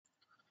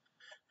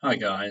Hi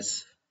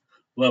guys,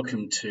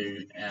 welcome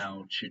to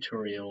our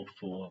tutorial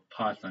for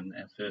Python,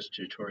 our first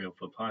tutorial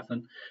for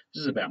Python.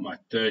 This is about my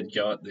third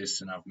go at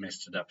this and I've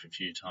messed it up a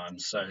few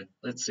times, so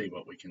let's see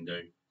what we can do.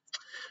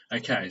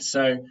 Okay,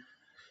 so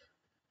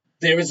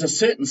there is a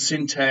certain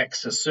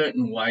syntax, a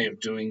certain way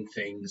of doing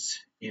things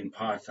in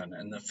Python,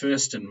 and the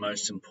first and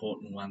most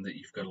important one that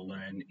you've got to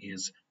learn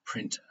is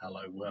print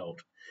hello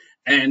world.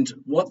 And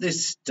what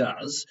this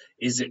does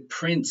is it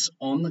prints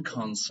on the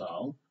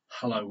console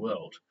hello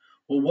world.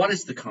 Well, what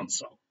is the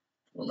console?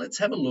 Well, let's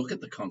have a look at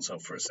the console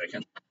for a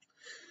second.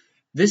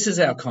 This is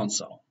our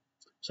console.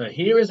 So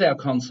here is our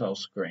console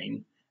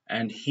screen,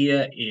 and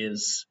here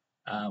is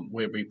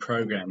where we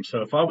program.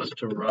 So if I was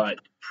to write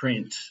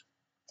print,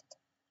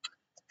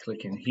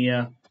 click in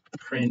here,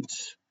 print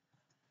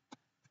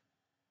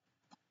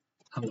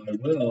hello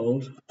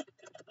world,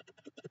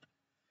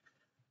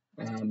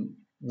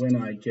 when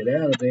I get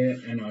out of there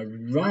and I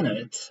run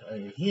it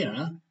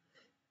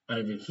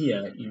over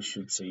here, you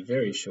should see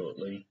very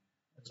shortly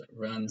as it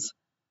runs,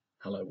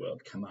 hello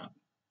world come up.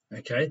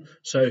 Okay,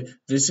 so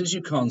this is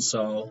your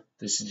console,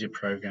 this is your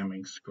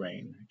programming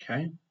screen.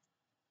 Okay,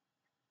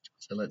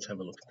 so let's have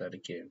a look at that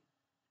again.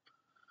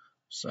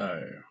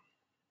 So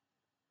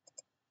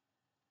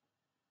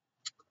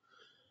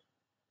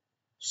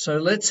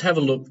let's have a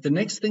look. The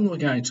next thing we're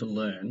going to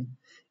learn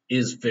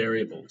is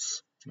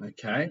variables.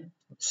 Okay,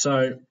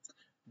 so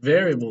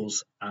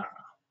variables are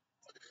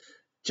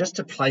just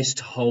a place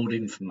to hold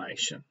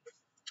information.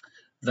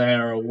 They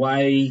are a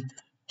way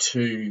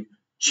to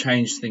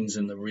change things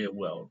in the real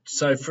world.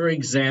 So for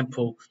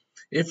example,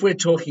 if we're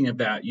talking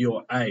about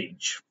your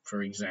age,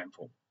 for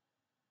example,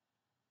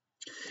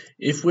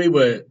 if we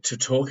were to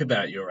talk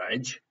about your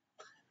age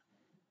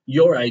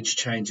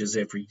changes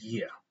every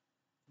year,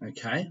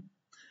 okay?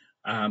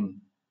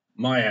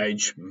 My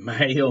age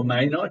may or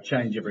may not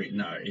change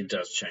no, it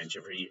does change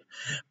every year.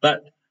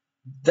 But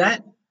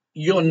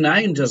your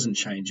name doesn't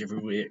change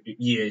every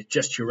year,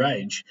 just your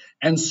age.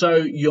 And so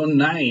your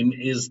name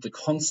is the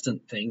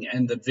constant thing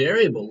and the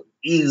variable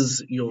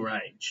is your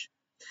age.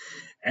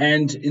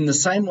 And in the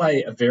same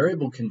way a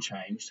variable can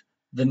change,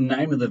 the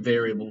name of the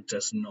variable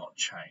does not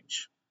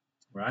change,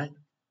 right?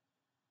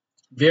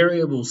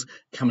 Variables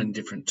come in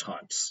different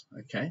types,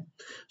 okay?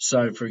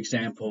 So for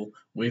example,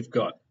 we've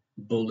got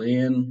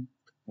Boolean,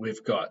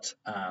 we've got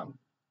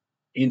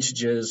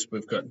integers,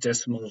 we've got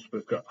decimals,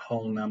 we've got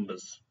whole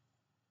numbers.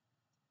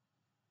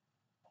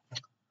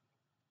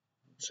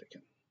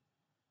 Second.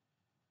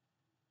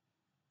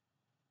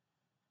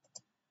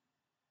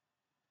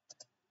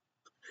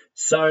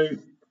 So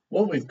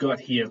what we've got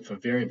here for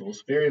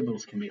variables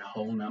can be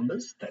whole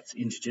numbers, that's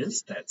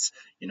integers, that's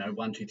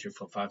 1, 2, 3,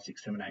 4, 5,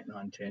 6, 7, 8,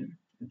 9, 10.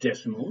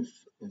 Decimals,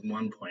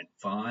 1.5,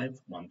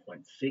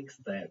 1.6,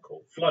 they are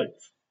called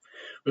floats.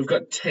 We've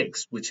got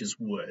text, which is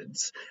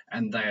words,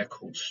 and they are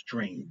called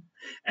string.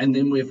 And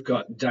then we've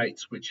got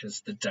dates, which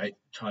is the date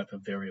type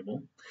of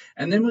variable.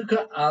 And then we've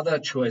got other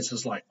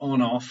choices like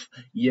on, off,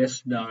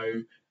 yes,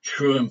 no,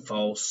 true and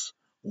false,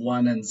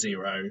 1 and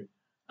 0,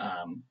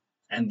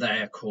 and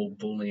they are called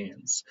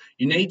Booleans.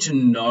 You need to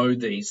know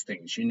these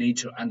things. You need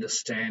to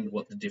understand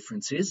what the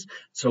difference is.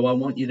 So I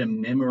want you to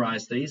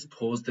memorize these,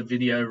 pause the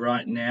video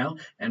right now,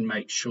 and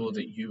make sure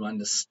that you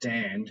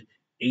understand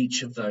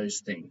each of those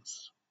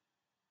things.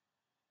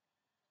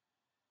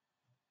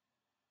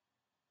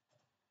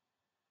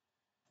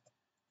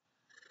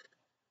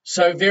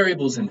 So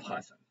variables in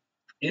Python.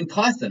 In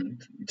Python,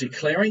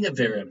 declaring a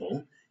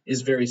variable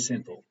is very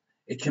simple.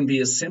 It can be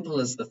as simple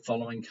as the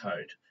following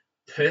code.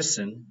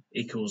 Person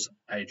equals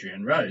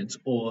Adrian Rhodes,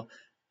 or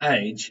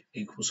age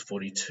equals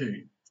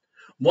 42.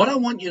 What I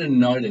want you to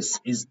notice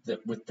is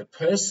that with the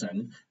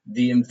person,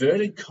 the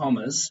inverted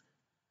commas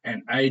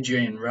and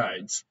Adrian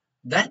Rhodes,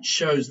 that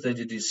shows that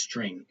it is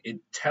string.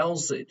 It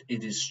tells it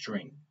is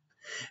string.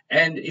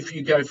 And if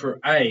you go for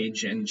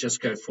age and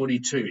just go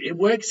 42, it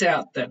works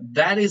out that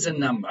that is a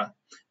number,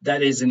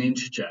 that is an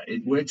integer.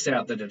 It works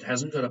out that it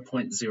hasn't got a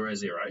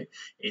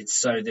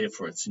 0.00,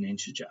 therefore it's an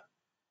integer.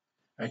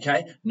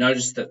 Okay,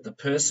 notice that the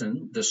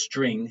person, the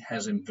string,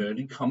 has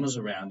inverted commas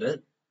around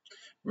it,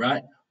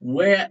 right?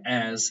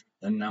 Whereas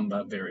the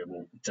number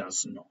variable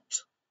does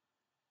not.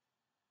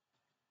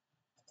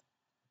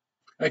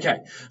 Okay,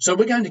 so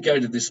we're going to go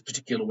to this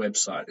particular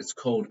website. It's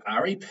called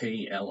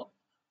repl.it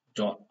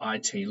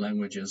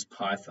languages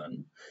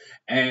Python,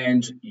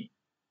 and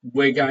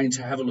we're going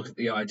to have a look at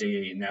the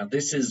IDE. Now,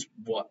 this is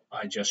what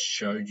I just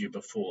showed you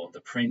before,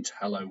 the print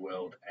hello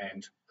world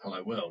and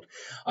hello world.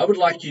 I would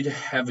like you to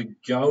have a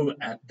go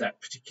at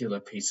that particular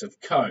piece of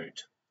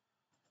code.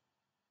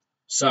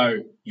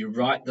 So you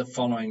write the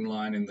following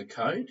line in the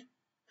code,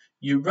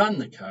 you run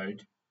the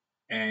code,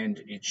 and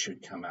it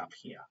should come up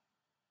here.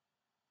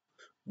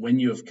 When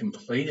you have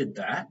completed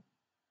that,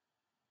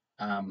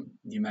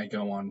 you may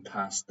go on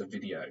past the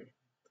video.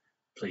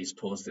 Please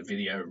pause the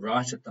video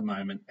right at the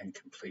moment and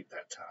complete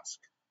that task.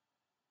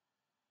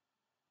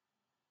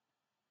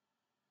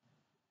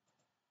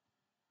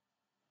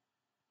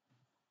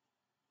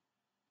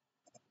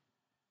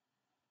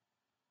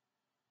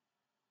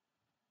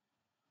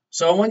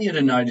 So I want you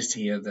to notice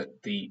here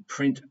that the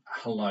print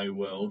hello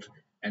world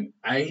and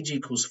age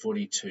equals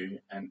 42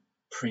 and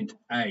print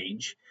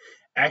age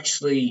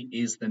actually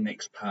is the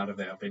next part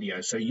of our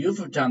video. So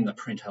you've done the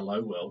print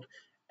hello world,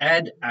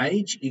 add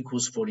age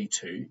equals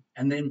 42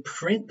 and then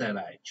print that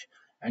age.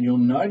 And you'll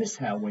notice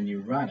how when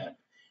you run it,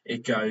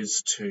 it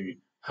goes to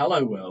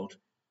hello world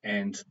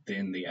and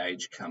then the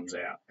age comes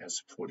out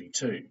as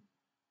 42.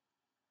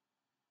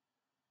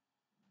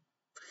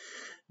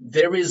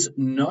 There is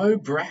no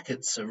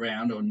brackets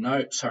around, or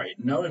no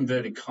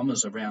inverted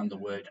commas around the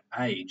word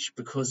age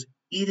because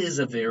it is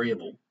a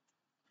variable.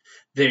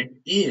 There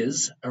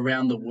is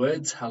around the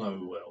words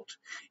hello world.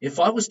 If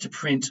I was to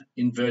print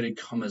inverted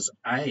commas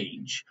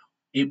age,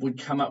 it would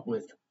come up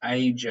with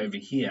age over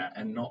here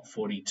and not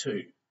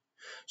 42.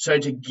 So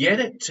to get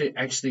it to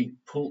actually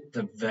pull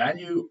the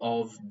value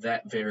of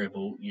that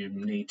variable, you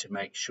need to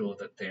make sure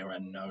that there are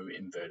no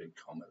inverted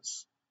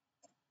commas.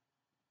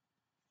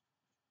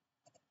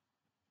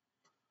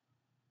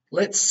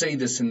 Let's see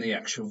this in the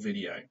actual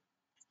video.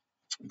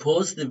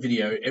 Pause the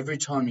video every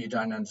time you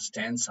don't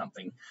understand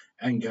something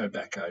and go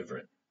back over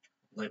it.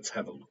 Let's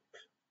have a look.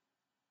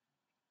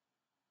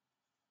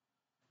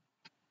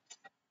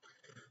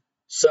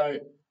 So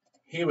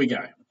here we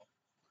go.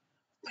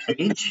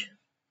 Age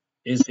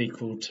is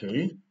equal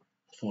to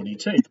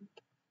 42.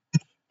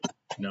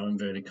 No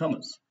inverted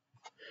commas.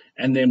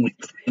 And then we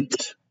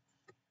print,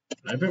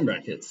 open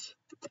brackets,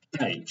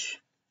 age.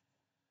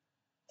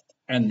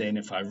 And then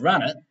if I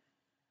run it,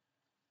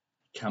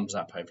 it comes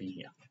up over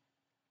here.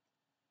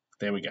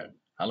 There we go.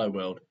 Hello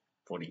world,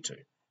 42.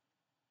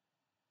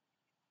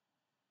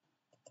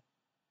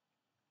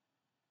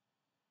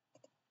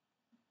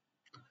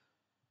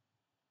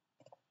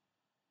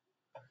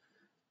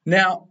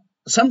 Now,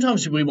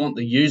 sometimes we want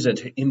the user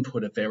to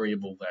input a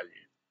variable value.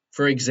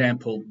 For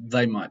example,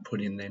 they might put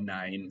in their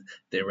name,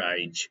 their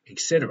age,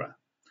 etc.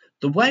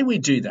 The way we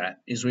do that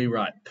is we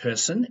write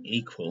person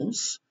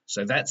equals,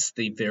 so that's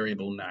the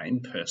variable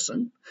name,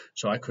 person.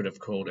 So I could have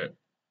called it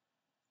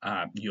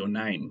your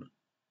name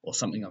or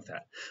something like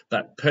that.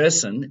 But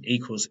person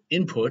equals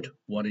input,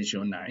 what is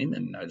your name?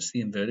 And notice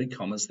the inverted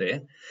commas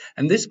there.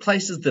 And this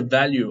places the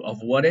value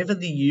of whatever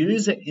the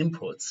user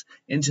inputs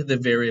into the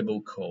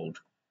variable called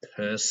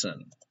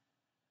person.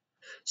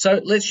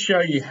 So let's show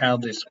you how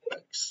this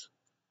works.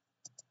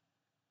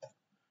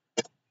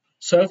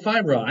 So if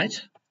I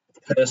write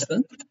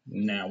person,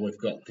 now we've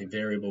got the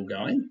variable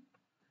going,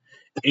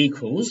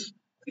 equals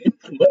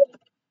input,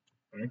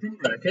 open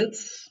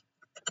brackets,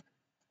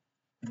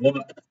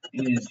 what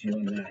is your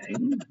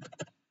name?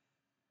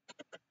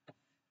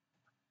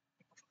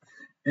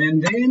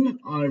 And then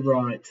I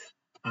write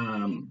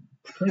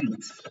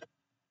print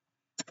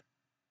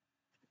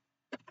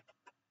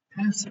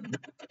person.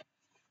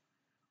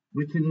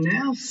 We can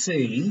now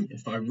see,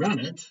 if I run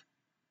it,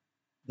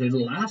 that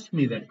it'll ask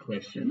me that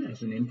question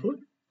as an input.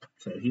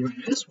 So here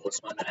it is.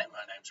 What's my name?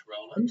 My name's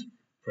Roland.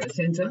 Press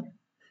enter.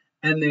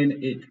 And then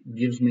it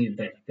gives me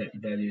back that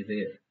value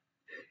there.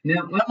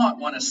 Now, I might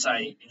want to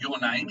say your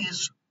name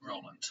is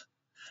Roland.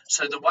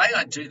 So the way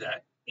I do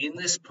that in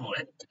this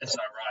point is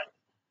I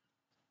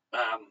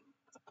write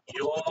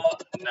your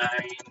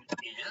name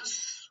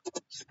is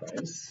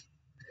space,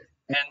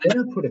 and then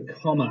I put a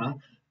comma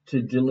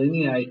to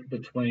delineate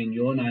between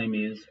your name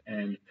is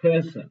and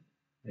person.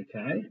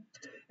 Okay,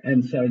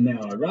 and so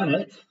now I run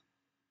it.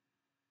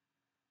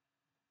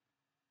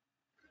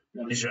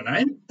 What is your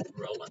name?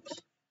 Roland.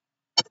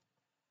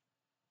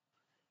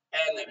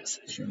 And then it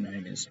says your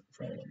name is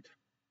Roland.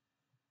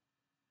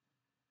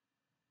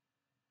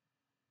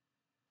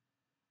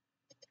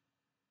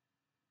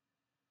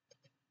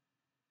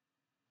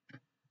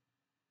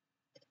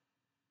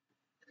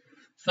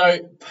 So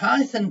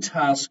Python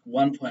task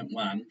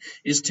 1.1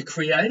 is to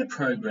create a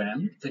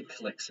program that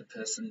collects a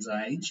person's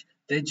age,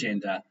 their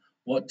gender,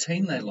 what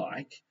team they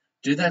like,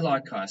 do they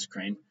like ice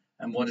cream,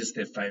 and what is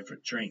their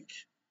favourite drink.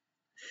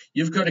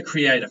 You've got to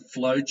create a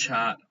flow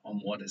chart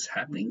on what is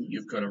happening.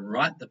 You've got to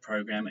write the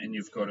program and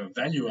you've got to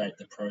evaluate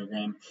the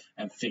program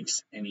and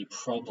fix any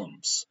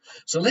problems.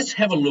 So let's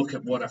have a look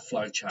at what a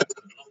flow chart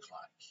could look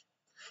like.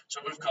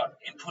 So we've got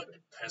input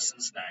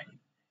person's name,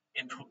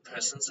 input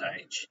person's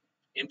age,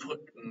 input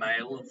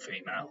male or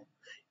female,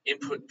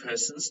 input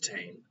person's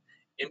team,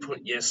 input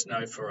yes,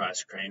 no for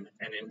ice cream,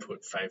 and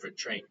input favourite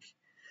drink.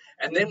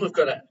 And then we've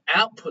got to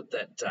output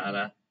that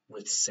data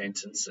with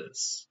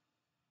sentences.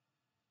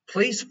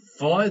 Please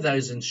follow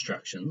those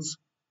instructions,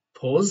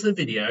 pause the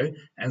video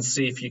and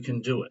see if you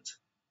can do it.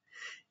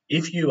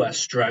 If you are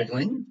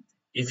struggling,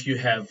 if you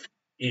have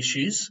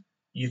issues,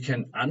 you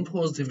can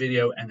unpause the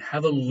video and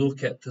have a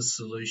look at the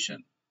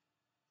solution.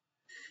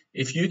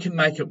 If you can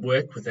make it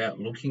work without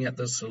looking at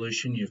the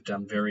solution, you've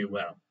done very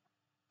well.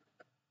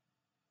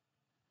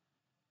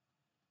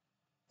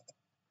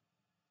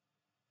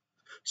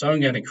 So I'm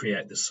going to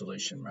create the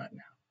solution right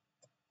now.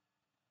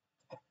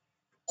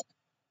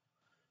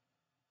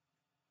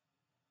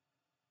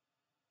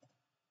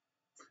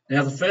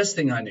 Now, the first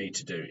thing I need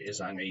to do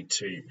is I need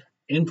to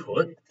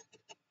input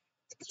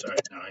sorry,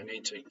 no, I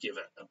need to give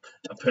it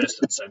a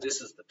person. So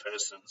this is the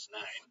person's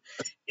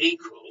name,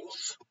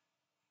 equals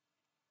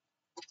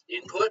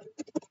input,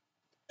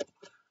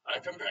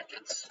 open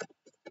brackets,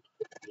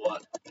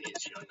 what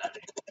is your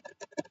name?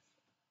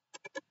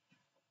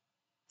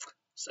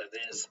 So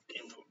there's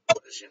input,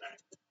 what is your name?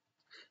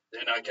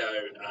 Then I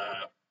go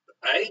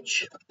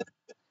age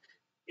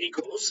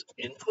equals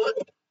input,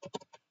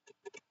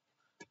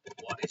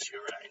 what is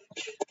your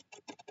age?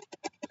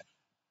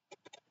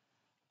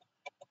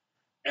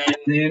 And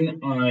then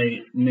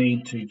I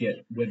need to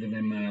get whether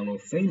they're male or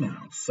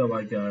female. So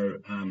I go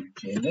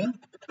gender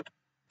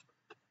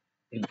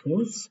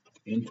equals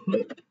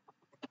input.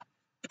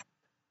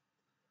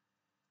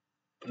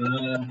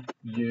 Are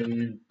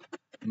you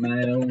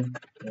male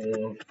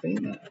or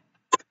female?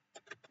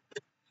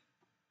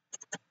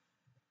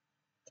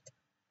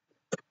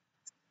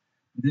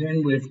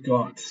 Then we've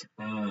got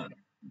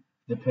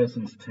the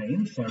person's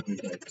team. So we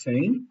go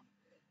team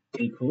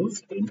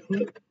equals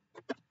input.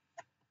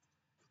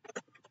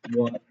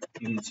 What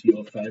is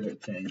your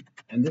favourite team?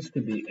 And this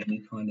could be any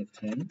kind of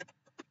team.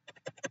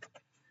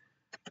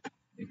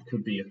 It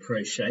could be a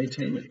crochet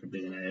team, it could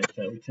be an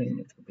AFL team,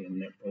 it could be a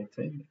netball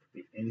team, it could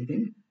be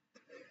anything.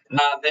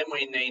 Then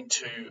we need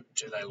to,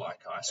 do they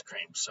like ice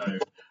cream? So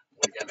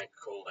we're going to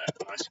call that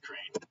ice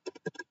cream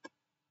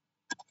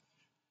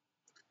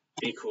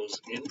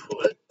equals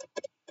input.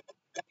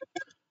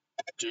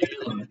 Do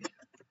you like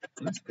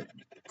ice cream?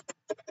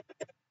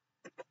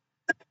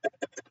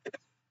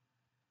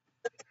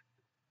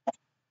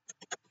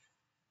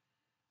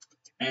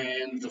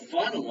 And the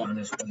final one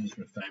is what is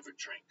your favourite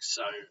drink?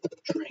 So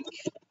drink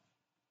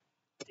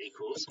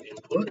equals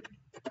input.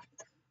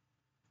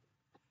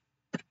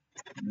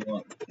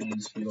 What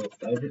is your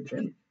favourite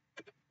drink?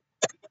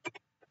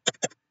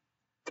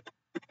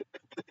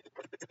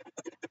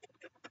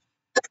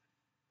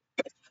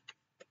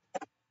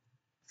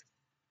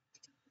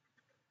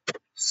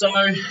 So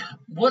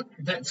what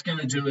that's going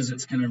to do is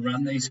it's going to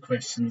run these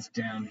questions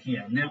down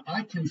here. Now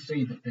I can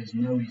see that there's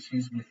no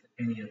issues with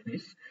any of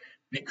this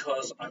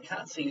because I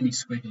can't see any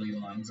squiggly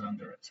lines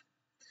under it.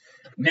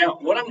 Now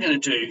what I'm going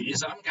to do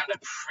is I'm going to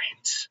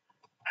print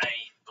a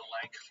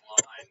blank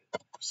line.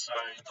 So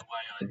the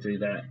way I do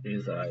that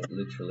is I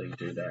literally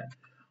do that.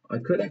 I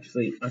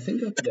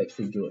think I could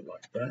actually do it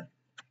like that.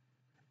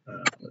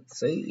 Let's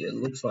see, it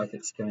looks like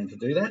it's going to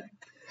do that.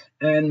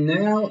 And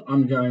now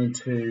I'm going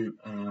to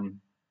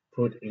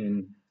put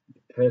in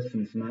the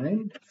person's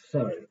name.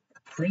 So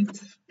print,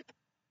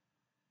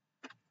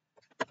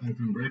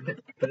 open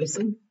bracket,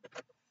 person.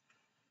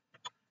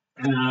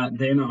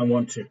 Then I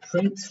want to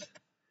print,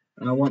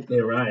 and I want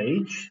their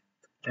age.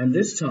 And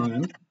this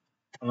time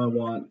I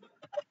want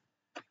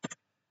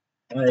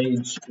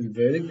age,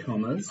 inverted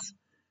commas,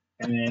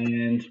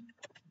 and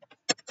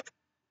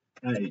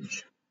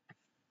age.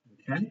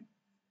 Okay.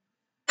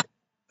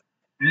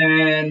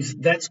 And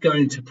that's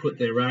going to put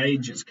their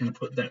age, it's going to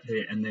put that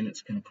there, and then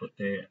it's going to put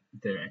their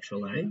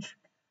actual age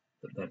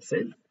that they've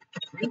said.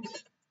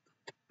 Print.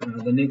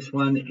 The next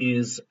one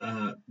is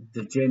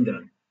the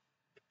gender.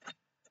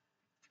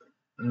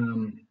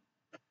 In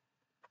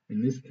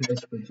this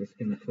case, we're just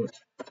going to put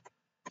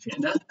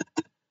gender.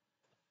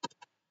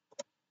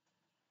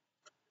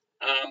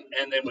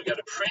 And then we're going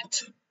to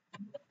print.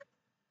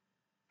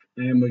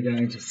 And we're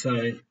going to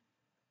say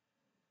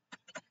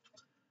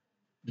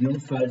your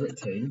favourite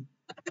team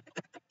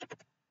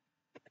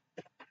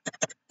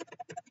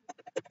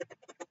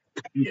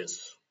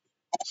is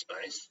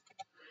space,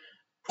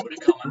 put a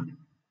comma,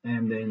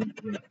 and then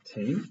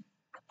team.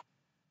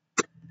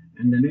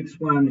 And the next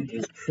one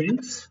is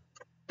print.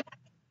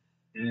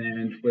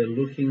 And we're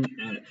looking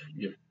at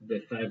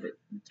their favourite,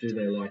 do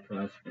they like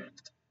ice cream?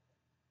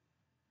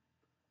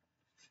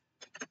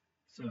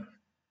 So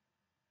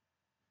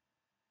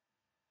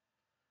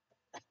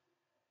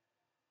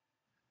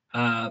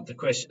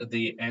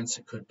the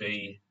answer could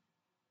be,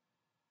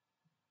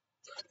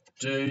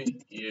 do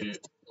you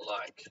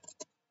like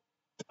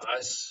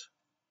ice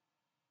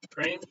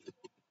cream?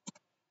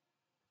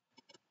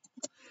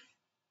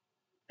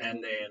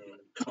 And then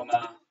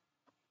comma,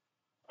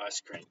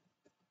 ice cream.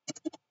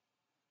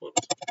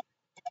 Whoops.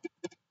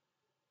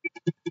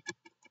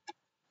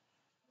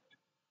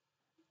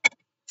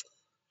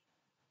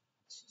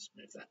 Let's just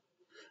move that.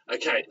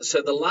 Okay,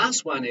 so the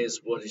last one is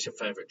what is your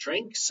favourite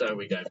drink? So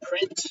we go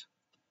print.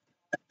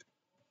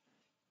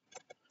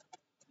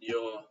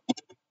 Your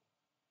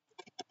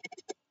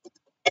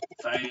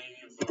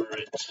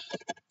favourite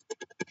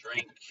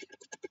drink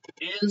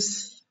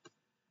is,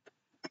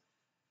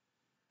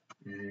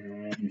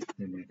 and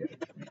then we go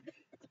drink.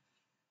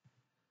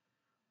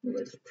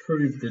 Let's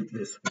prove that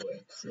this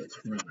works. Let's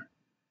run it.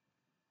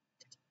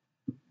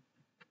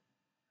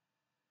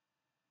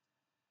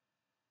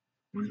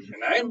 What is your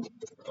name?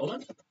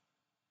 Roland.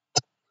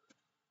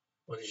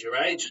 What is your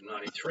age?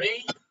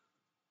 93.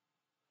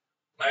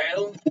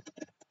 Male.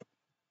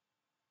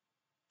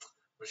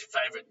 What's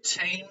your favourite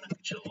team?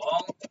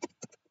 Geelong.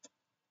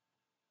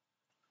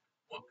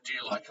 What do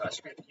you like ice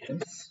cream?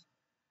 Yes.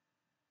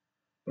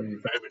 What is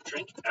your favourite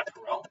drink?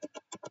 Aperol.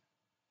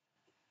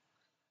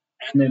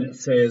 And then it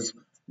says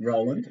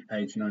Roland,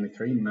 age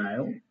 93,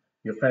 male.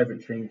 Your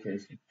favourite team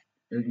is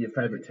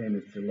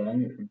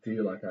Geelong. Do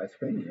you like ice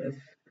cream? Yes.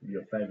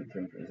 Your favourite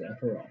drink is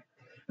Aperol.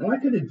 And I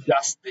could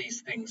adjust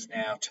these things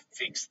now to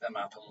fix them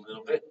up a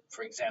little bit.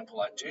 For example,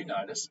 I do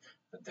notice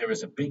that there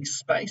is a big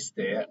space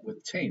there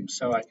with team,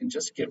 so I can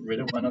just get rid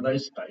of one of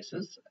those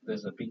spaces.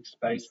 There's a big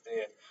space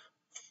there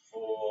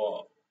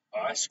for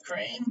ice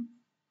cream.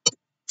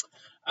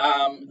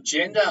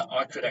 Gender,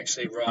 I could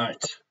actually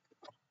write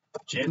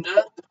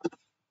gender,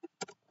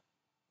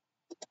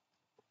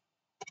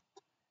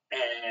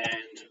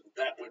 and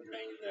that would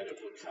mean that it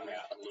would come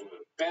out a little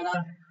bit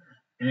better.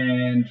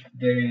 And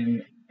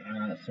then,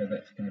 so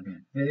that's going to be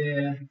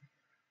there.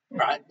 All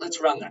right,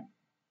 let's run that.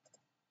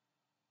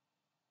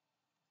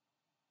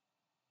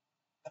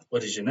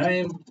 What is your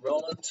name?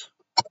 Roland.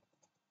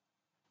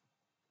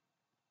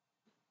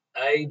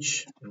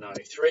 Age,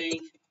 93.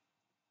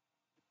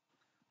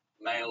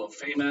 Male or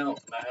female?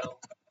 Male.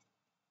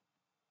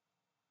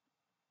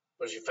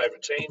 What is your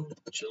favourite team?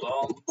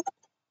 Geelong.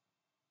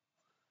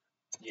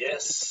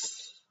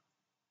 Yes.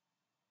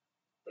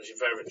 What is your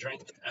favourite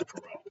drink?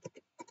 Aperol.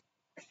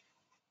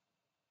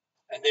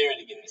 And there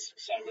it is.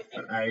 So we've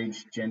got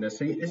age, gender.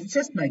 See, it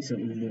just makes it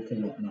look a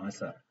lot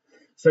nicer.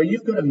 So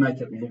you've got to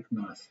make it look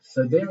nice.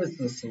 So there is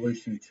the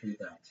solution to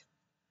that.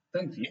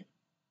 Thank you.